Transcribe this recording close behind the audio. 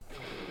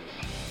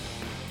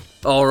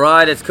All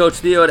right, it's Coach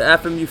Theo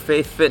at FMU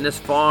Faith Fitness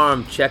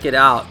Farm. Check it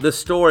out. The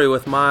story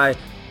with my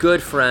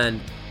good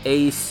friend,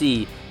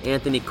 AC,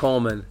 Anthony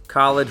Coleman,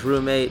 college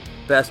roommate,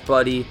 best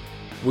buddy.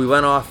 We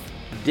went off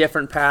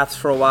different paths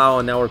for a while,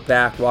 and now we're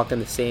back walking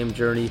the same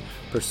journey,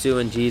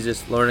 pursuing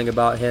Jesus, learning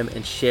about him,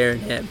 and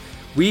sharing him.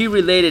 We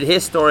related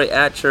his story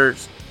at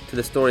church to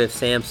the story of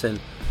Samson,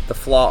 the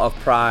flaw of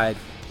pride,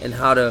 and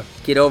how to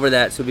get over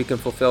that so we can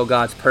fulfill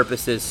God's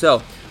purposes.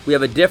 So, we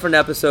have a different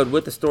episode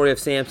with the story of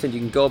Samson. You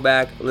can go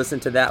back, listen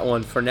to that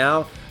one. For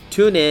now,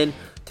 tune in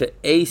to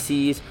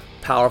AC's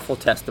powerful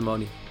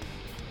testimony.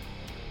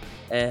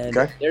 And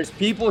There's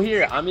people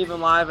here. I'm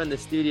even live in the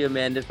studio,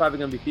 man. There's probably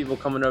going to be people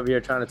coming over here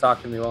trying to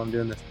talk to me while I'm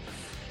doing this.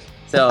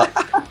 So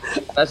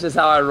that's just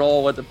how I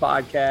roll with the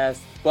podcast.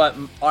 But,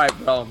 all right,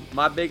 bro,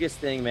 my biggest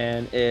thing,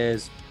 man,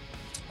 is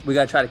we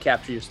got to try to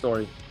capture your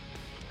story.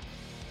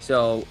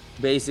 So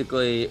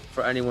basically,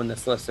 for anyone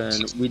that's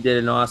listening, we did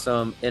an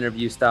awesome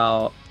interview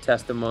style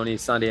testimony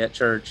Sunday at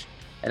church,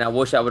 and I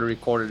wish I would have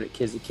recorded it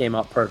because it came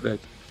out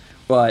perfect,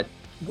 but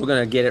we're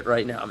going to get it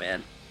right now,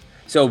 man.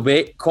 So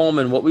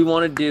Coleman, what we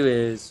want to do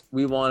is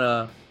we'll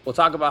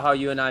talk about how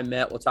you and I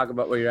met. We'll talk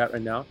about where you're at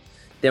right now.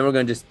 Then we're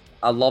going to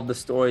I love the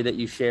story that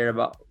you shared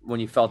about when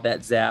you felt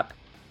that zap.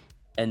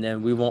 And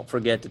then we won't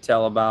forget to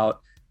tell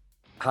about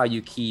how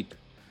you keep,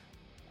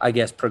 I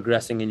guess,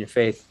 progressing in your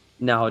faith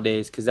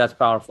nowadays, because that's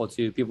powerful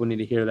too. People need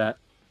to hear that.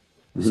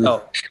 Mm-hmm.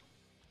 So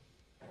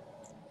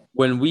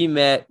when we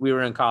met, we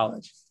were in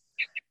college,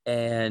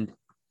 and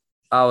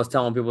I was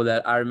telling people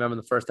that I remember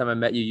the first time I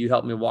met you, you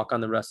helped me walk on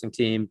the wrestling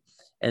team.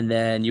 And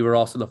then you were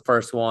also the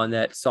first one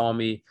that saw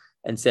me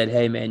and said,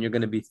 "Hey man, you're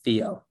going to be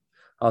Theo."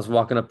 I was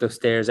walking up those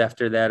stairs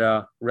after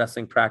that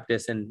wrestling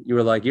practice, and you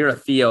were like, "You're a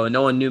Theo." And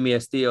no one knew me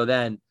as Theo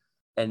then.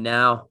 And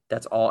now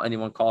that's all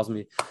anyone calls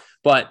me.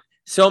 But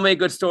so many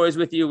good stories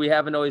with you. We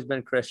haven't always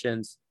been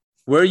Christians.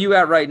 Where are you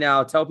at right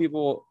now? Tell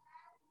people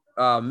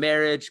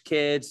marriage,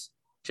 kids,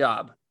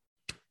 job.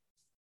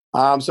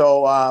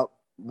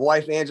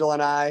 Wife Angela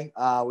and I,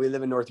 we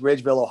live in North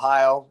Ridgeville,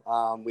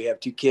 Ohio. We have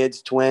two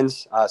kids,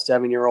 twins,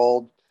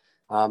 7-year-old.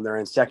 They're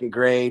in second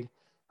grade.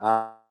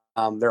 They're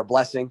a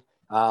blessing.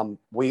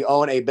 We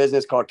own a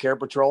business called Care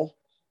Patrol,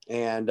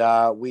 and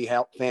we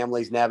help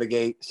families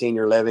navigate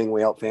senior living.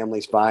 We help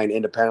families find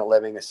independent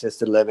living,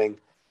 assisted living,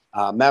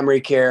 memory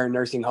care,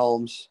 nursing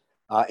homes,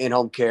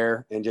 in-home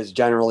care, and just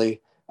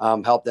generally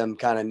help them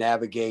kind of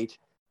navigate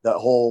the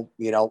whole,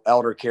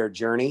 elder care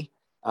journey.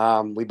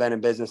 We've been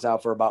in business now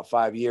for about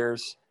 5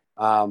 years.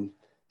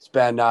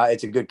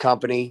 It's a good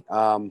company.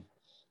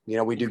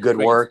 We do good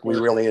work. We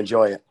really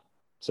enjoy it.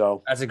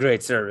 So that's a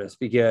great service,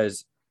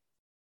 because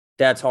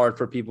that's hard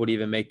for people to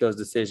even make those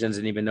decisions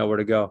and even know where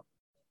to go.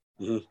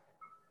 Mm-hmm.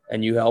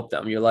 And you help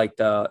them. You're like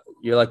the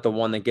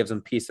one that gives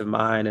them peace of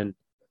mind and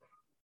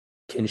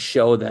can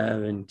show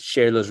them and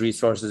share those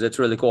resources. It's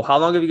really cool. How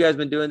long have you guys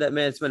been doing that,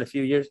 man? It's been a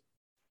few years.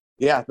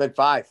 Yeah, it's been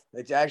 5.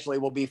 It actually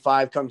will be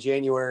 5 come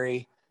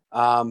January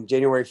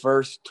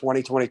 1st,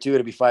 2022.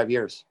 It'll be 5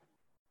 years.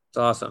 It's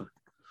awesome.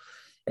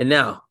 And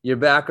now your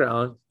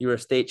background, you were a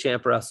state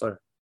champ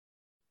wrestler.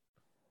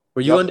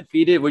 Were you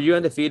undefeated? Were you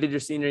undefeated your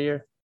senior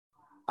year?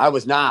 I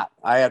was not.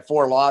 I had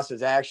 4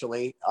 losses,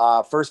 actually.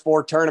 First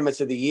 4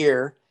 tournaments of the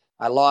year,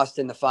 I lost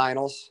in the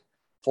finals,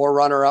 4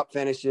 runner-up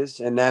finishes.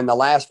 And then the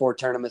last 4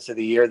 tournaments of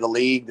the year, the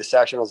league, the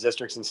sectionals,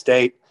 districts, and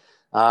state,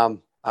 I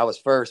was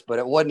first. But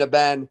I wouldn't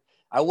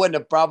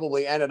have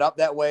probably ended up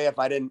that way if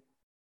I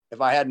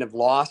hadn't have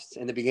lost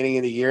in the beginning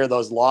of the year.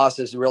 Those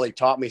losses really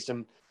taught me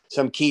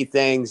some key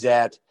things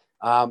that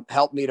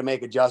helped me to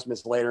make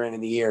adjustments later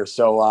in the year.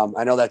 So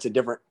I know that's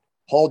a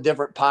whole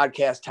different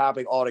podcast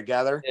topic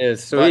altogether.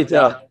 It's sweet.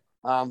 So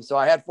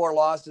I had 4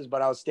 losses,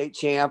 but I was state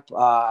champ.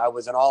 I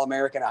was an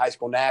All-American at high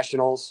school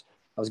nationals.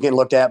 I was getting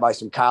looked at by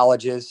some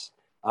colleges.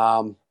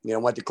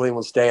 Went to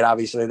Cleveland State.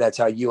 Obviously, that's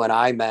how you and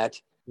I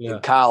met in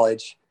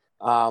college.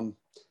 And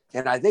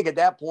I think at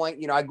that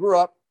point, I grew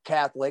up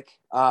Catholic.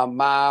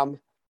 Mom,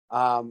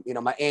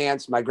 my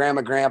aunts, my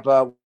grandma,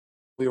 grandpa,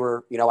 we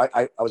were,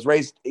 I was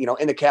raised,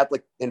 in the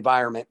Catholic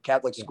environment,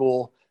 Catholic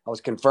school. I was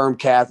confirmed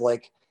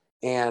Catholic,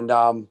 and,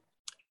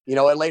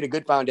 it laid a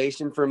good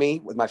foundation for me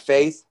with my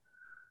faith,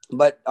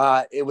 but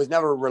it was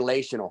never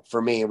relational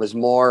for me. It was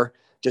more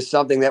just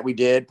something that we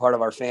did, part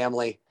of our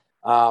family.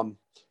 And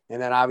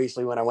then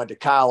obviously when I went to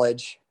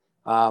college,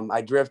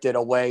 I drifted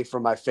away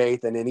from my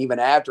faith. And then even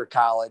after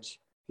college,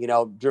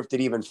 drifted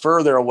even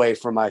further away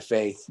from my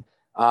faith.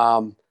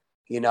 I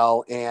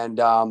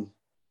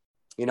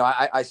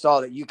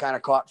saw that you kind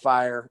of caught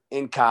fire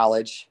in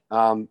college,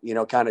 kind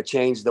of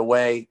changed the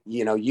way,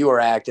 you were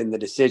acting, the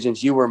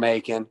decisions you were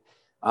making.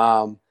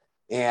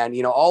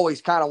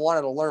 Always kind of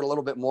wanted to learn a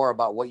little bit more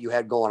about what you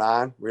had going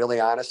on, really,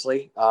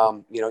 honestly.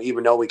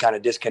 Even though we kind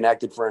of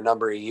disconnected for a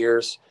number of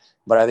years,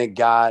 but I think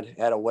God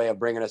had a way of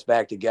bringing us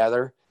back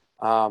together.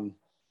 We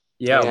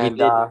did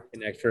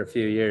connect for a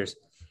few years.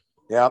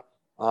 Yep.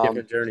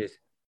 Different journeys.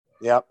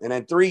 Yep. And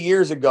then 3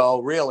 years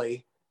ago,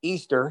 really,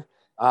 Easter,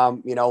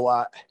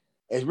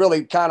 is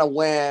really kind of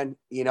when,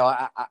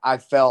 I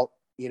felt,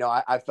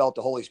 I felt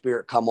the Holy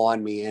Spirit come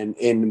on me,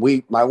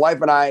 and my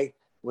wife and I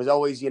was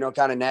always,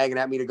 kind of nagging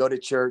at me to go to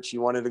church. She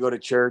wanted to go to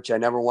church. I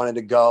never wanted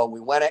to go.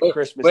 We went at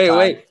Christmas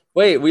time.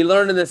 Wait. We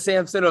learned in the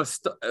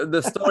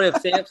the story of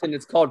Samson.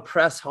 It's called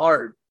press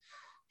hard.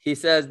 He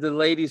says the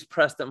ladies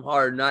pressed him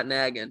hard, not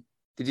nagging.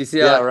 Did you see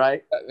how? Yeah,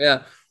 right.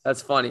 Yeah,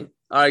 that's funny.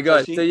 All right,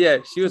 good. So yeah,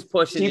 she was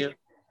pushing you.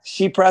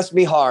 She pressed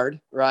me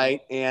hard,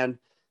 right? And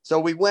so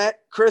we went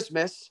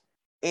Christmas,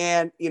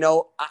 and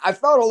I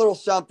felt a little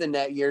something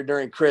that year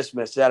during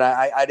Christmas that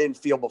I didn't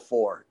feel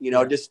before.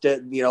 Just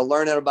to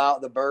learning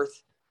about the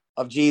birth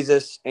of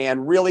Jesus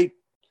and really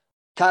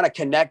kind of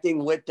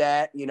connecting with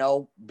that.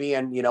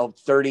 Being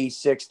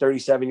 36,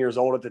 37 years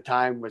old at the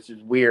time, which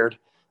is weird.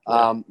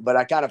 Yeah. But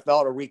I kind of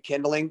felt a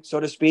rekindling, so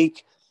to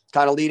speak,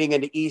 kind of leading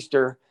into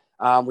Easter.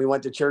 We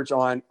went to church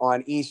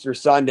on Easter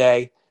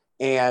Sunday,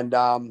 and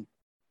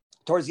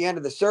towards the end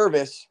of the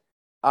service,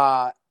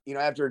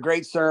 after a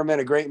great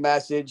sermon, a great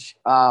message,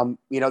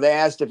 they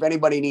asked if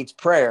anybody needs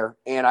prayer,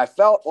 and I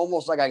felt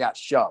almost like I got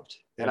shoved.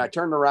 Yeah. And I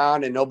turned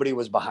around and nobody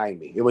was behind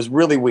me. It was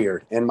really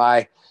weird. And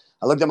I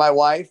looked at my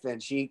wife,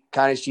 and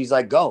she's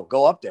like,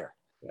 go up there.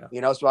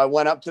 Yeah. So I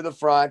went up to the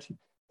front,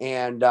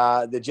 and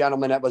the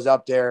gentleman that was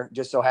up there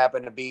just so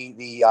happened to be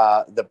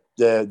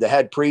the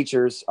head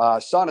preacher's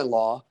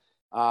son-in-law.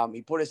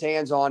 He put his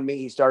hands on me.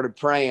 He started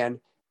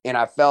praying, and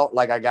I felt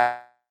like I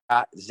got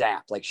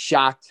zapped, like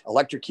shocked,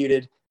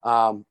 electrocuted.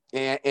 I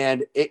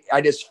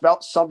just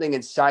felt something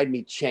inside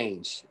me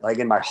change, like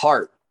in my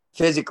heart,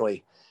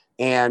 physically.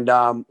 And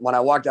when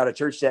I walked out of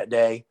church that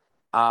day,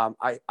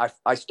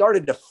 I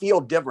started to feel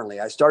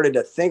differently. I started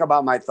to think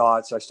about my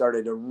thoughts. I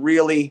started to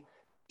really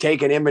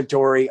take an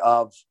inventory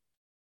of,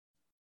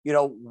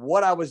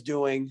 what I was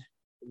doing,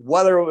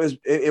 whether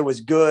it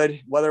was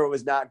good, whether it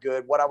was not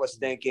good, what I was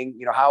thinking,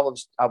 how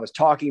I was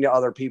talking to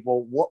other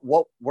people,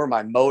 what were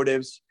my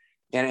motives.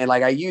 And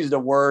like I used a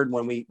word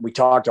when we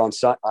talked on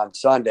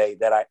Sunday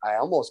that I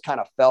almost kind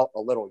of felt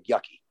a little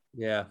yucky.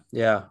 Yeah.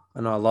 Yeah.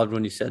 I know. I loved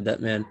when you said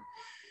that, man.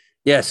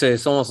 Yeah. So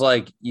it's almost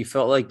like you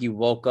felt like you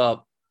woke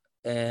up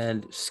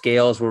and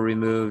scales were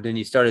removed and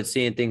you started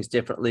seeing things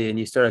differently and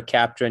you started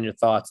capturing your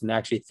thoughts and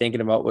actually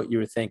thinking about what you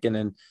were thinking.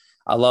 And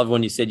I love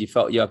when you said you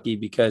felt yucky,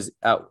 because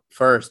at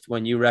first,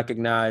 when you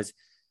recognize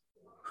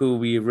who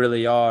we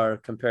really are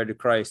compared to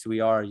Christ,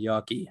 we are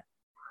yucky.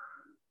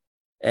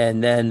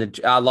 And then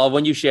I love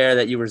when you share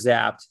that you were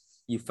zapped,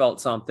 you felt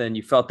something,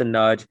 you felt the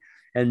nudge,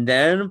 and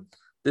then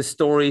the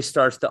story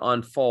starts to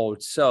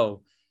unfold.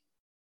 So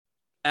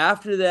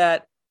after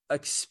that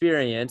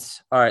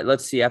experience, all right,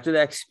 let's see. After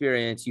that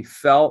experience, you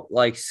felt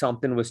like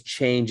something was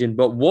changing,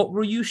 but what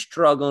were you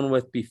struggling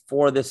with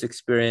before this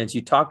experience?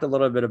 You talked a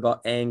little bit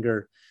about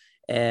anger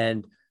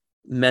and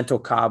mental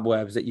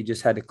cobwebs that you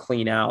just had to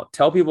clean out.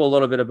 Tell people a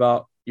little bit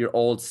about your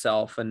old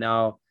self and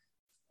now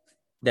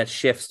that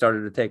shift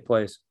started to take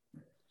place.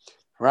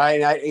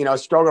 Right. I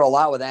struggled a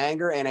lot with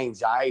anger and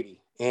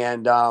anxiety.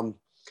 And,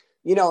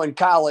 in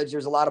college,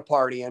 there's a lot of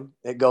partying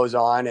that goes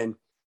on, and,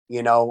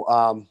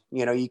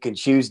 you can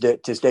choose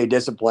to stay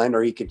disciplined,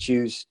 or you could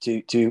choose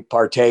to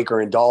partake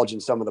or indulge in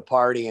some of the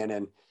partying.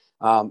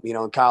 And,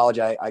 in college,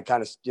 I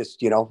kind of just,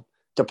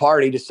 to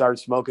party, to start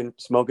smoking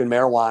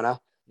marijuana.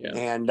 Yeah.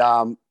 And,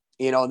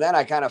 then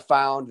I kind of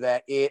found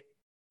that it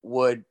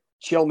would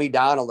chill me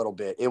down a little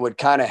bit. It would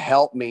kind of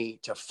help me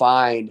to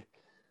find,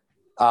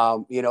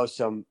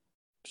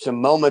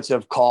 some moments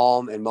of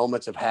calm and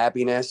moments of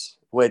happiness,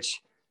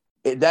 which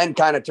it then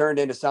kind of turned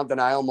into something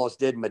I almost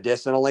did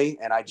medicinally.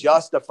 And I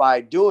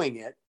justified doing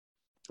it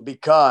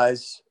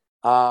because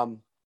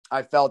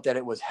I felt that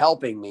it was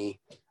helping me,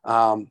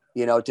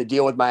 to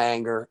deal with my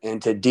anger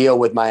and to deal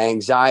with my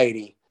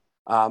anxiety.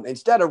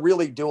 Instead of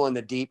really doing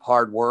the deep,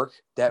 hard work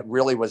that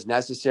really was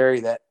necessary,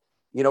 that,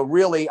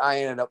 really I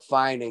ended up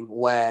finding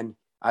when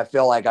I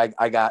feel like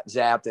I got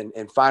zapped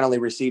and finally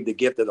received the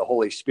gift of the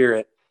Holy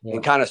Spirit. Yeah.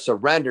 And kind of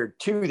surrendered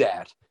to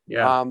that.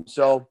 Yeah.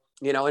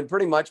 And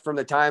pretty much from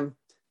the time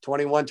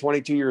 21,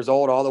 22 years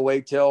old, all the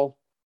way till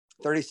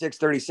 36,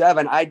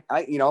 37, I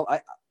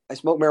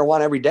smoke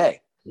marijuana every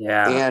day.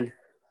 Yeah. And,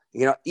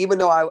 even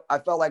though I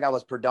felt like I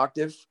was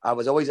productive, I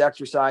was always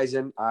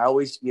exercising. I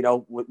always,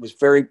 was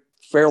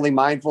fairly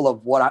mindful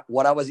of what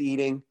I was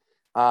eating,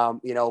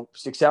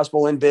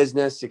 successful in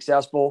business,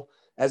 successful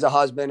as a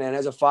husband and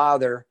as a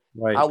father.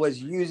 Right. I was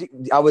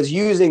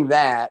using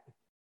that,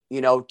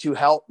 to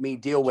help me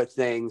deal with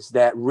things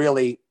that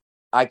really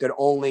I could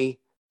only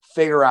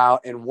figure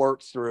out and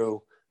work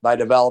through by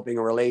developing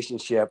a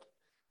relationship,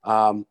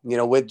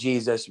 with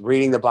Jesus,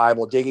 reading the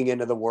Bible, digging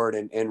into the Word,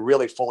 and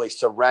really fully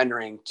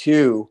surrendering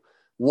to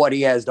what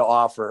He has to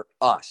offer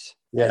us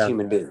as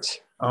human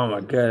beings. Oh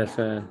my goodness,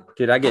 man.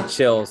 Dude, I get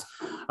chills.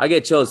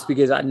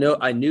 Because I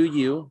knew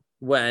you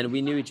when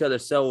we knew each other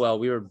so well.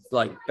 We were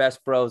like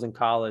best bros in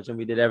college, and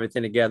we did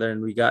everything together,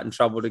 and we got in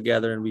trouble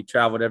together, and we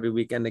traveled every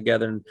weekend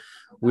together, and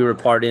we were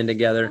partying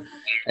together.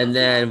 And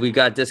then we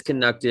got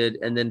disconnected,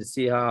 and then to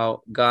see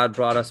how God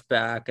brought us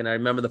back. And I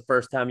remember the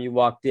first time you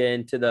walked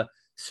into the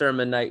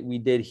sermon night we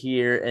did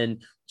here,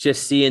 and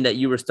just seeing that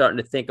you were starting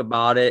to think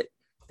about it,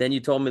 Then you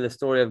told me the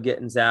story of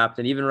getting zapped.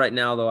 And even right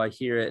now, though, I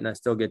hear it and I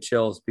still get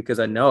chills because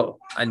I know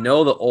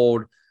the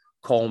old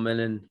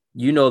Coleman and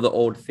you know the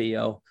old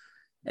Theo.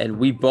 And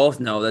we both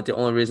know that the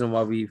only reason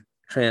why we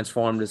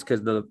transformed is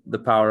because of the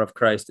power of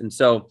Christ. And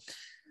so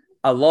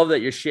I love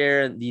that you're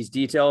sharing these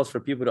details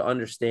for people to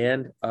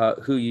understand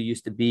who you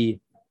used to be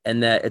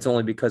and that it's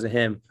only because of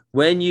him.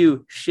 When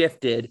you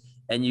shifted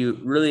and you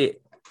really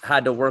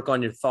had to work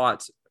on your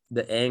thoughts,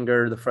 the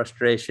anger, the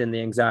frustration,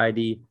 the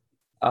anxiety,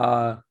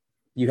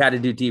 you had to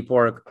do deep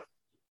work.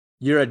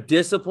 You're a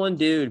disciplined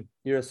dude.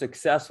 You're a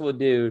successful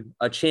dude,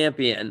 a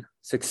champion,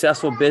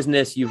 successful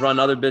business. You run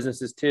other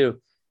businesses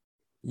too.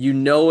 You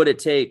know what it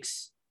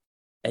takes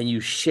and you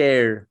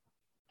share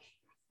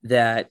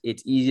that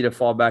it's easy to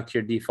fall back to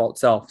your default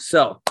self.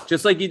 So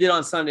just like you did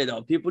on Sunday,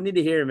 though, people need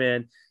to hear,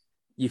 man,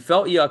 you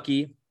felt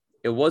yucky.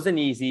 It wasn't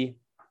easy.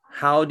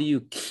 How do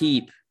you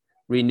keep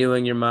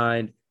renewing your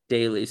mind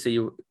daily so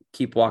you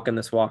keep walking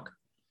this walk?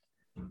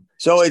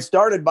 So it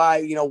started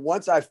by,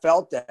 once I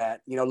felt that,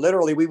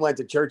 literally we went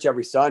to church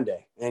every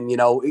Sunday and,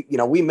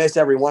 we miss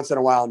every once in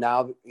a while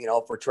now,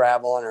 if we're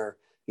traveling or,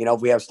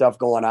 if we have stuff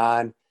going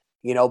on,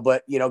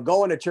 but,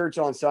 going to church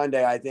on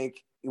Sunday, I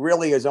think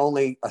really is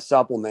only a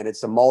supplement.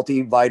 It's a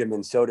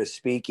multivitamin, so to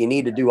speak. You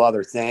need to do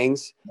other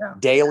things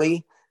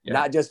daily,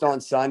 not just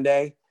on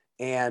Sunday.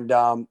 And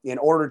in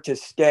order to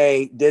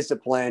stay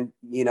disciplined,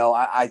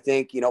 I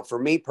think, for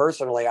me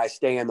personally, I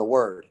stay in the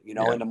Word,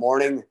 in the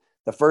morning.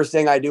 The first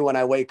thing I do when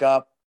I wake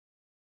up,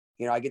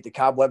 I get the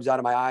cobwebs out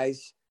of my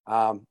eyes.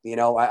 I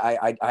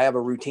have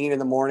a routine in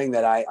the morning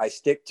that I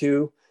stick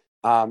to.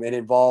 It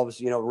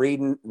involves,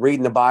 reading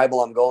the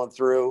Bible. I'm going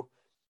through,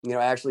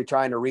 actually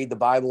trying to read the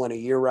Bible in a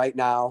year right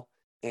now.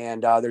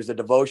 And there's a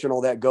devotional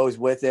that goes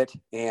with it.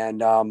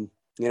 And,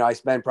 I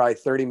spend probably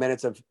 30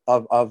 minutes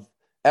of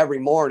every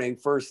morning,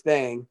 first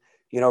thing,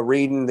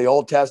 reading the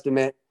Old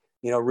Testament,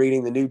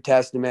 reading the New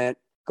Testament,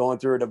 going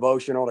through a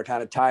devotional to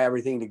kind of tie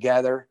everything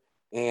together.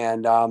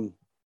 And, and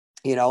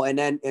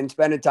then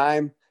spending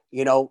time,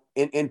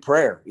 in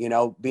prayer,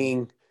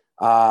 being,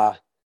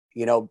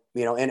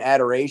 in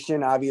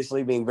adoration,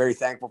 obviously being very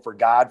thankful for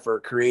God for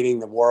creating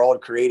the world,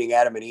 creating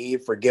Adam and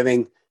Eve, for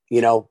giving,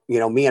 me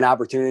an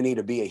opportunity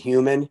to be a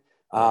human,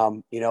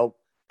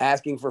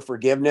 asking for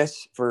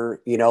forgiveness for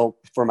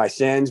my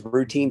sins,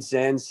 routine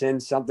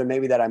sins, something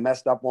maybe that I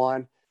messed up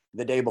on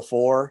the day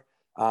before.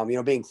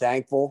 Being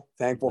thankful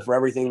for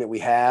everything that we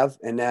have.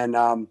 And then,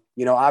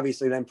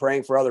 obviously then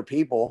praying for other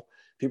people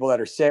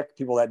that are sick,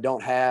 people that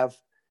don't have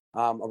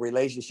a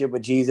relationship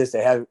with Jesus.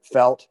 They haven't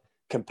felt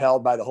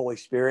compelled by the Holy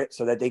Spirit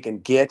so that they can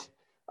get,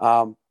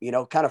 kind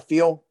of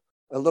feel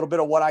a little bit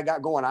of what I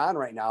got going on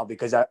right now,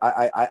 because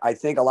I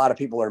think a lot of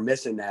people are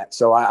missing that.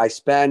 So I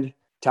spend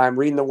time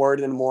reading the Word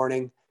in the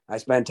morning. I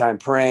spend time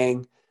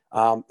praying.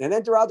 And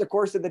then throughout the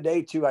course of the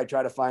day too, I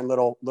try to find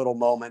little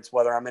moments,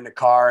 whether I'm in the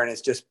car and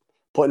it's just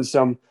putting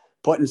some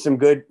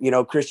good,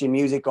 Christian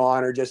music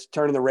on, or just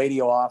turning the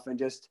radio off and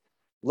just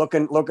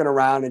looking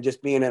around and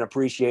just being in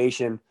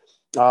appreciation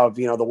of,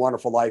 the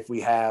wonderful life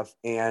we have.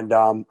 And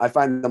I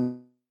find the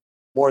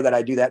more that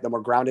I do that, the more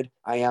grounded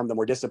I am, the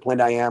more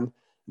disciplined I am,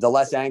 the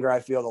less anger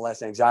I feel, the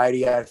less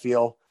anxiety I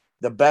feel,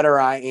 the better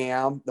I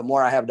am, the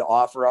more I have to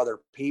offer other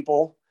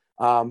people,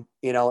 and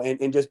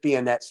just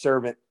being that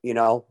servant,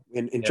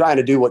 and trying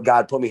to do what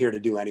God put me here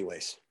to do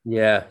anyways.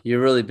 Yeah. You're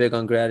really big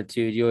on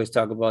gratitude. You always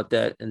talk about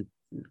that and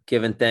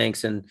giving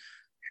thanks, and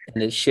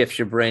it shifts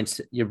your brain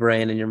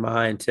and your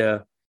mind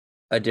to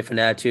a different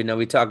attitude. Now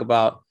we talk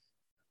about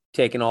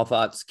taking all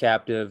thoughts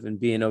captive and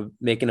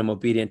making them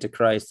obedient to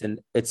Christ. And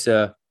it's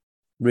a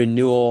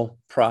renewal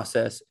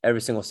process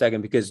every single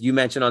second, because you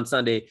mentioned on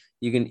Sunday,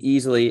 you can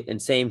easily,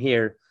 and same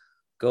here,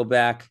 go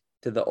back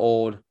to the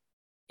old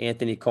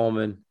Anthony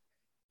Coleman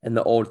and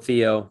the old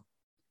Theo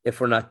if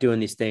we're not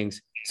doing these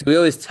things. So we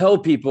always tell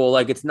people,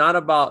 like, it's not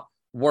about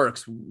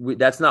works.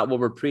 That's not what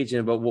we're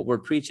preaching, but what we're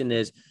preaching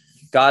is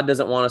God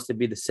doesn't want us to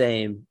be the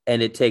same.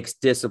 And it takes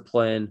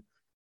discipline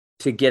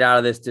to get out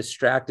of this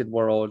distracted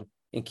world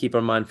and keep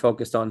our mind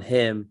focused on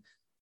him,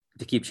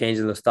 to keep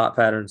changing those thought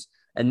patterns.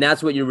 And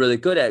that's what you're really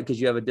good at, because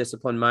you have a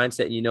disciplined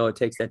mindset and it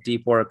takes that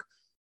deep work,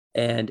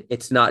 and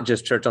it's not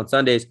just church on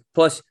Sundays.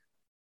 Plus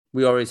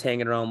we always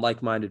hanging around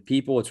like-minded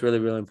people. It's really,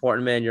 really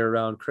important, man. You're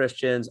around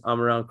Christians. I'm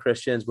around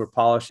Christians. We're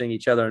polishing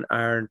each other, and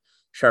iron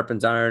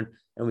sharpens iron.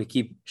 And we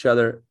keep each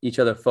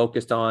other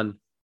focused on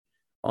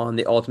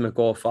the ultimate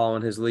goal of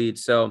following his lead.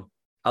 So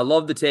I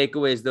love the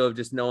takeaways, though, of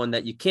just knowing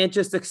that you can't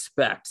just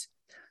expect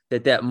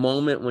that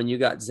moment when you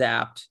got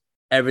zapped,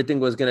 everything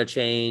was going to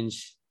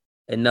change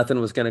and nothing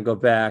was going to go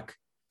back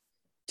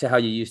to how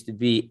you used to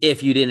be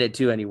if you didn't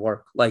do any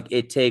work. Like,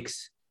 it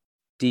takes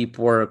deep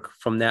work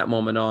from that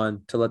moment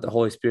on to let the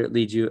Holy Spirit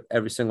lead you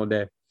every single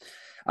day.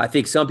 I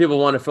think some people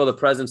want to feel the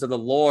presence of the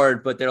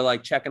Lord, but they're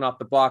like checking off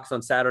the box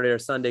on Saturday or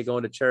Sunday,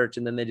 going to church,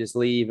 and then they just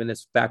leave and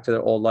it's back to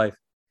their old life.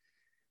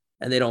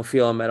 And they don't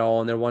feel him at all.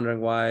 And they're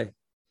wondering why.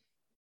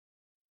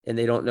 And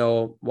they don't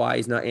know why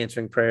he's not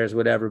answering prayers,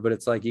 whatever. But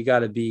it's like, you got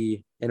to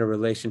be in a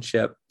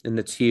relationship, and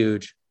it's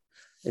huge.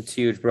 It's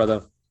huge,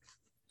 brother.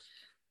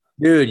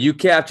 Dude, you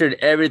captured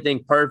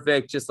everything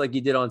perfect, just like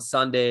you did on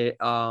Sunday.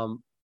 I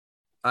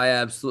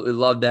absolutely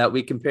love that.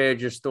 We compared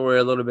your story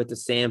a little bit to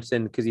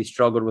Samson because he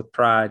struggled with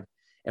pride,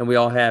 and we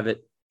all have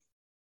it,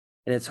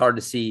 and it's hard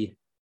to see.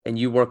 And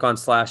you work on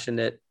slashing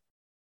it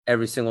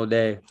every single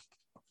day,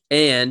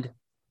 and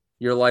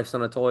your life's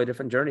on a totally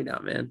different journey now,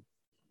 man.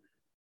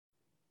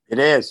 It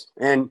is.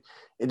 And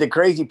the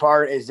crazy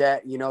part is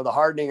that, the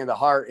hardening of the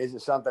heart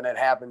isn't something that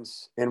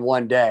happens in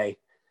one day.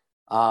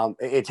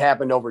 It's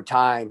happened over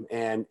time.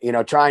 And,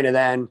 trying to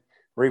then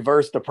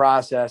reverse the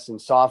process and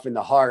soften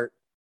the heart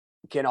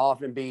can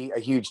often be a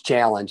huge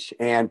challenge.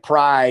 And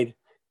pride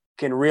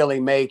can really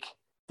make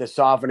the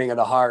softening of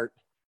the heart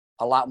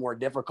a lot more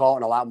difficult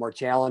and a lot more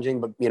challenging.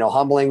 But,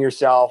 humbling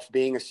yourself,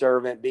 being a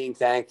servant, being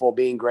thankful,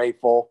 being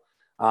grateful,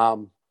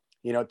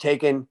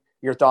 taking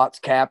your thoughts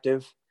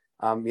captive,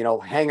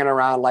 hanging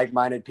around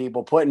like-minded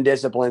people, putting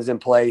disciplines in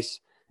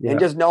place, and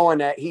just knowing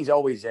that he's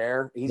always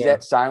there. He's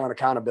that silent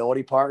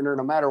accountability partner.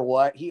 No matter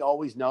what, he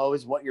always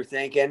knows what you're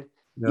thinking.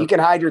 Yep. You can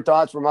hide your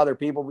thoughts from other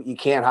people, but you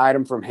can't hide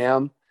them from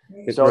him.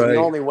 So the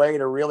only way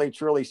to really,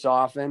 truly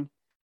soften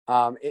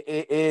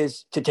it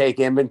is to take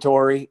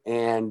inventory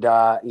and,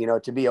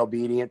 to be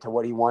obedient to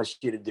what he wants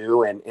you to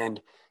do.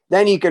 And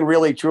then you can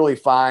really, truly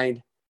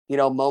find,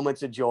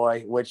 moments of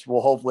joy, which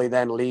will hopefully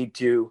then lead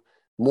to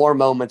more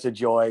moments of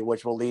joy,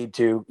 which will lead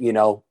to,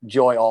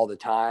 joy all the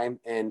time.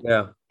 And,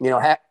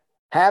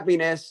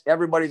 happiness,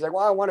 everybody's like,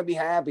 well, I want to be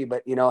happy,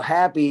 but,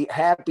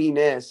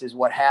 happiness is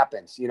what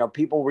happens.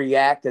 People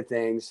react to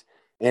things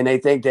and they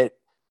think that,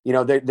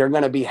 they're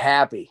going to be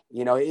happy.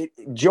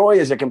 Joy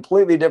is a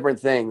completely different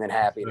thing than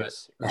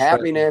happiness.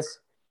 Happiness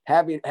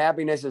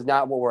is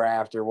not what we're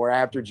after. We're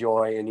after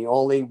joy. And the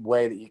only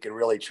way that you can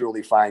really,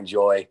 truly find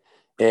joy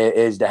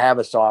is to have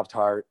a soft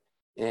heart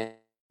and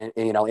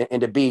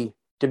to be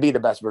the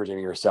best version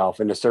of yourself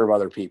and to serve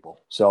other people.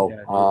 So,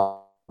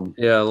 I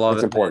love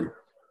it's important.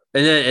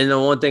 Man. And the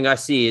one thing I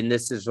see, and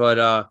this is what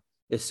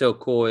is so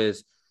cool,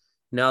 is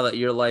now that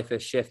your life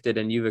has shifted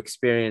and you've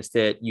experienced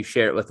it, you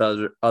share it with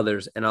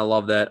others. And I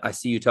love that. I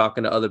see you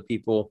talking to other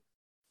people,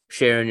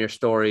 sharing your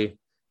story,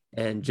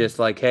 and just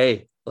like,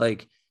 hey,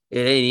 like it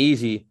ain't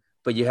easy,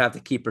 but you have to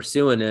keep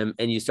pursuing them,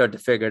 and you start to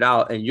figure it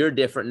out. And you're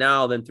different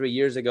now than 3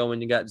 years ago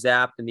when you got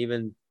zapped, and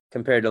even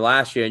compared to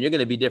last year. And you're going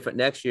to be different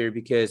next year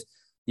because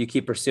you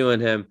keep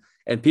pursuing him,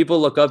 and people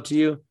look up to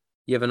you.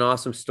 You have an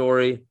awesome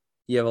story.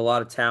 You have a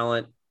lot of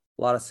talent,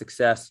 a lot of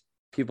success.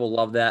 People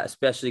love that,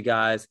 especially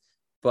guys.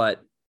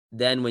 But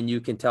then when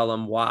you can tell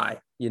them why,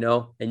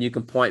 and you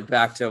can point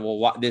back to,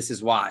 well, this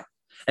is why.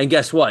 And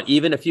guess what?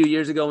 Even a few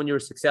years ago when you were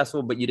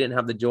successful, but you didn't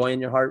have the joy in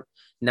your heart,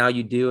 now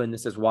you do. And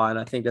this is why. And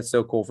I think that's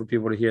so cool for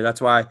people to hear.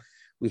 That's why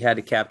we had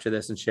to capture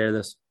this and share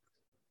this.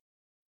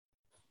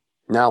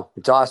 No,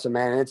 it's awesome,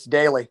 man. It's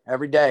daily,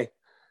 every day.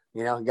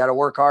 You got to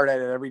work hard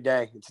at it every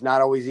day. It's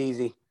not always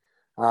easy,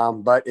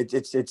 but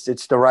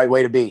it's the right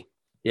way to be.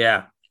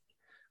 Yeah,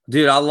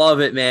 dude, I love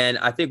it, man.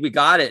 I think we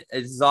got it.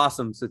 This is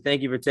awesome. So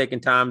thank you for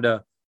taking time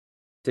to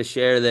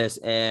share this.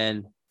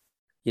 And,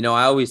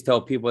 I always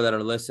tell people that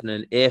are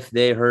listening, if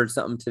they heard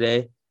something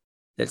today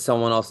that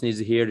someone else needs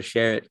to hear, to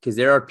share it. Because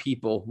there are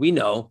people we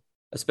know,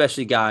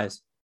 especially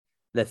guys,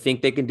 that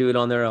think they can do it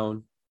on their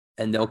own,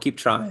 and they'll keep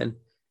trying.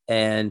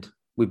 And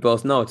we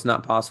both know it's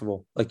not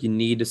possible. Like, you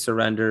need to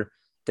surrender,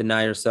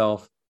 deny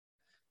yourself.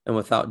 And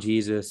without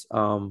Jesus,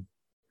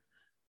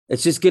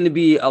 it's just going to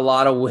be a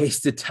lot of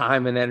wasted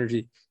time and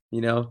energy,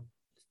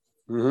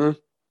 Mm-hmm.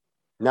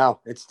 No,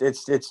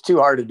 it's too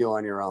hard to do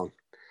on your own.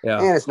 Yeah.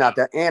 And it's not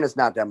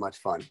that much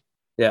fun.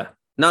 Yeah.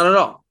 Not at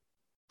all.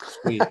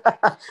 Sweet.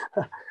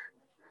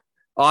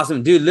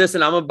 Awesome. Dude,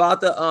 listen, I'm about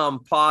to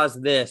pause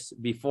this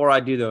before I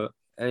do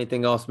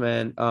anything else,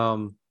 man.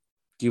 Do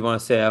you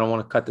want to say, I don't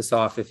want to cut this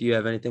off, if you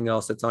have anything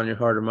else that's on your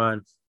heart or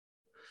mind?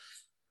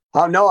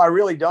 No, I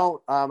really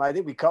don't. I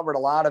think we covered a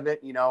lot of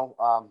it.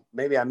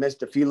 Maybe I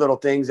missed a few little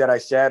things that I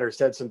said, or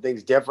said some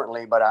things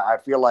differently, but I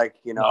feel like,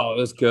 it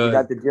was good. We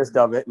got the gist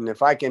of it. And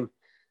if I can,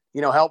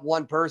 help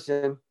one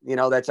person,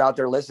 that's out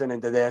there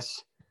listening to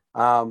this,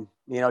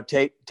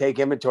 take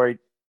inventory,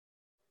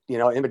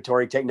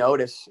 take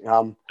notice,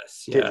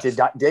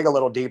 to dig a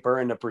little deeper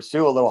and to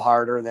pursue a little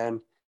harder,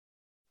 then,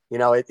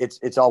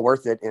 it's all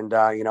worth it. And,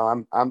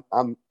 I'm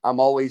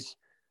always,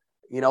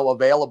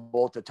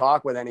 available to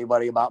talk with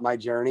anybody about my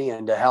journey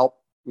and to help,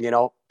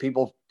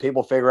 people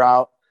figure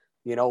out,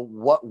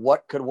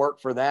 what could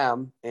work for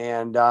them,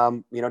 and,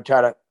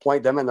 try to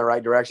point them in the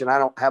right direction. I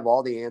don't have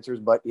all the answers,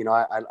 but,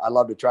 I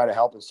love to try to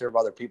help and serve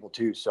other people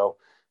too. So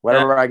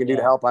whatever I can do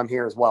to help, I'm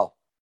here as well.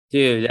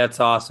 Dude, that's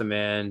awesome,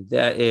 man.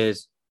 That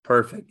is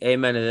perfect.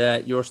 Amen to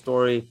that. Your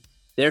story,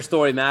 their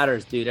story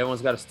matters, dude.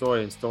 Everyone's got a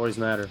story, and stories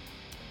matter.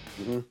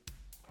 Mm-hmm.